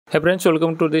Hey friends,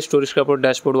 welcome to the StoryScraper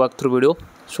dashboard walkthrough video.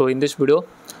 So in this video,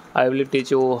 I will teach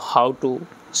you how to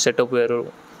set up your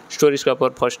StoryScraper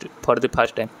for the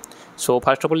first time. So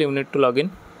first of all, you need to log in.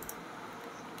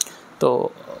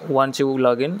 So once you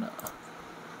log in,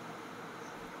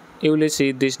 you will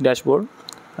see this dashboard,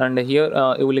 and here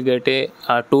you will get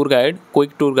a tour guide,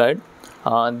 quick tour guide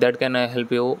that can help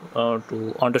you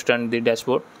to understand the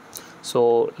dashboard.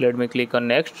 So let me click on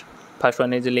next. First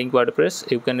one is link WordPress.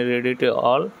 You can read it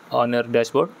all on your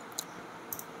dashboard.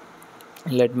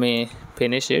 Let me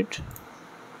finish it.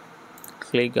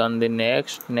 Click on the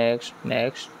next.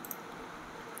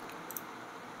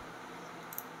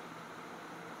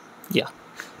 Yeah,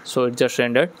 so it just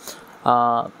rendered.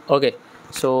 Okay,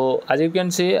 so as you can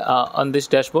see on this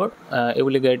dashboard, you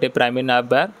will get a primary nav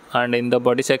bar, and in the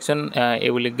body section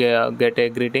you will get a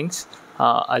greetings,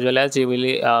 as well as you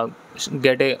will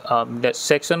get a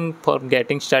section for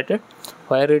getting started,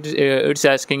 where it's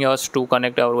asking us to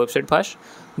connect our website first.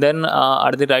 Then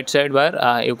at the right side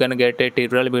bar you can get a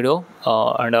tutorial video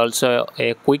and also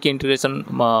a quick integration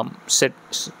set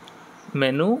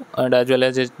menu, and as well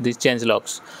as the change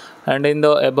logs. And in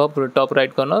the above top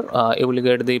right corner you will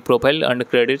get the profile and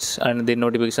credits and the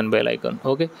notification bell icon.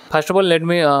 Okay, first of all, let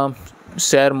me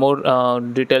share more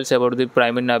details about the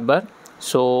primary nav bar.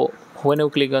 So when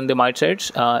you click on the my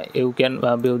sites, you can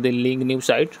view the link new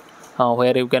site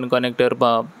where you can connect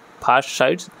your past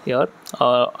sites here,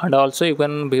 and also you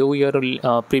can view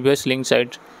your previous link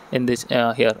sites in this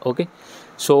here. Okay,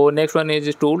 so next one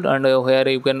is tool, and where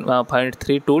you can find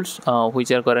three tools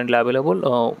which are currently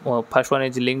available. First one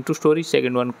is link to story,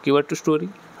 second one keyword to story,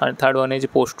 and third one is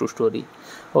post to story.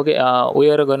 Okay, we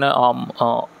are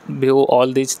gonna view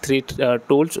all these three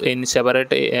tools in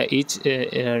separate each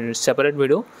separate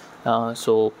video.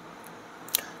 So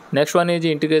next one is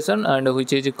integration, and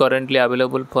which is currently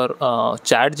available for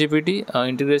chat GPT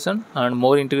integration, and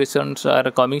more integrations are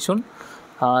coming soon.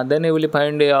 Then you will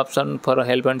find a option for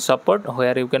help and support,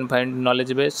 where you can find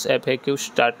knowledge base, FAQ,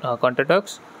 start contact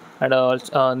us, and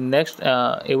also next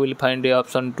you will find the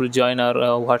option to join our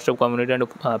WhatsApp community and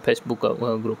Facebook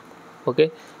group. Okay,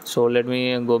 so let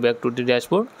me go back to the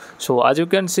dashboard. So as you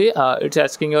can see, it's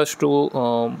asking us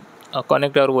to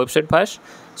connect our website first.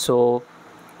 So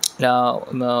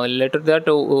later that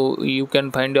you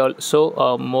can find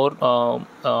also more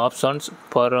options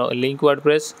for link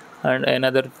WordPress, and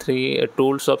another three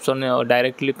tools option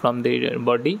directly from the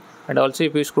body. And also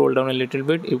if you scroll down a little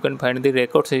bit, you can find the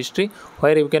records history,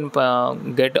 where you can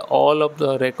get all of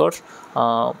the records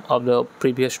of the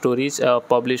previous stories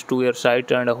published to your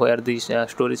site, and where these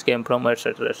stories came from,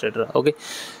 etc. Okay,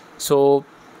 so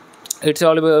it's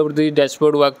all about the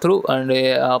dashboard walkthrough, and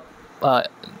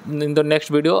in the next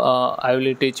video I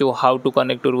will teach you how to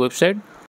connect your website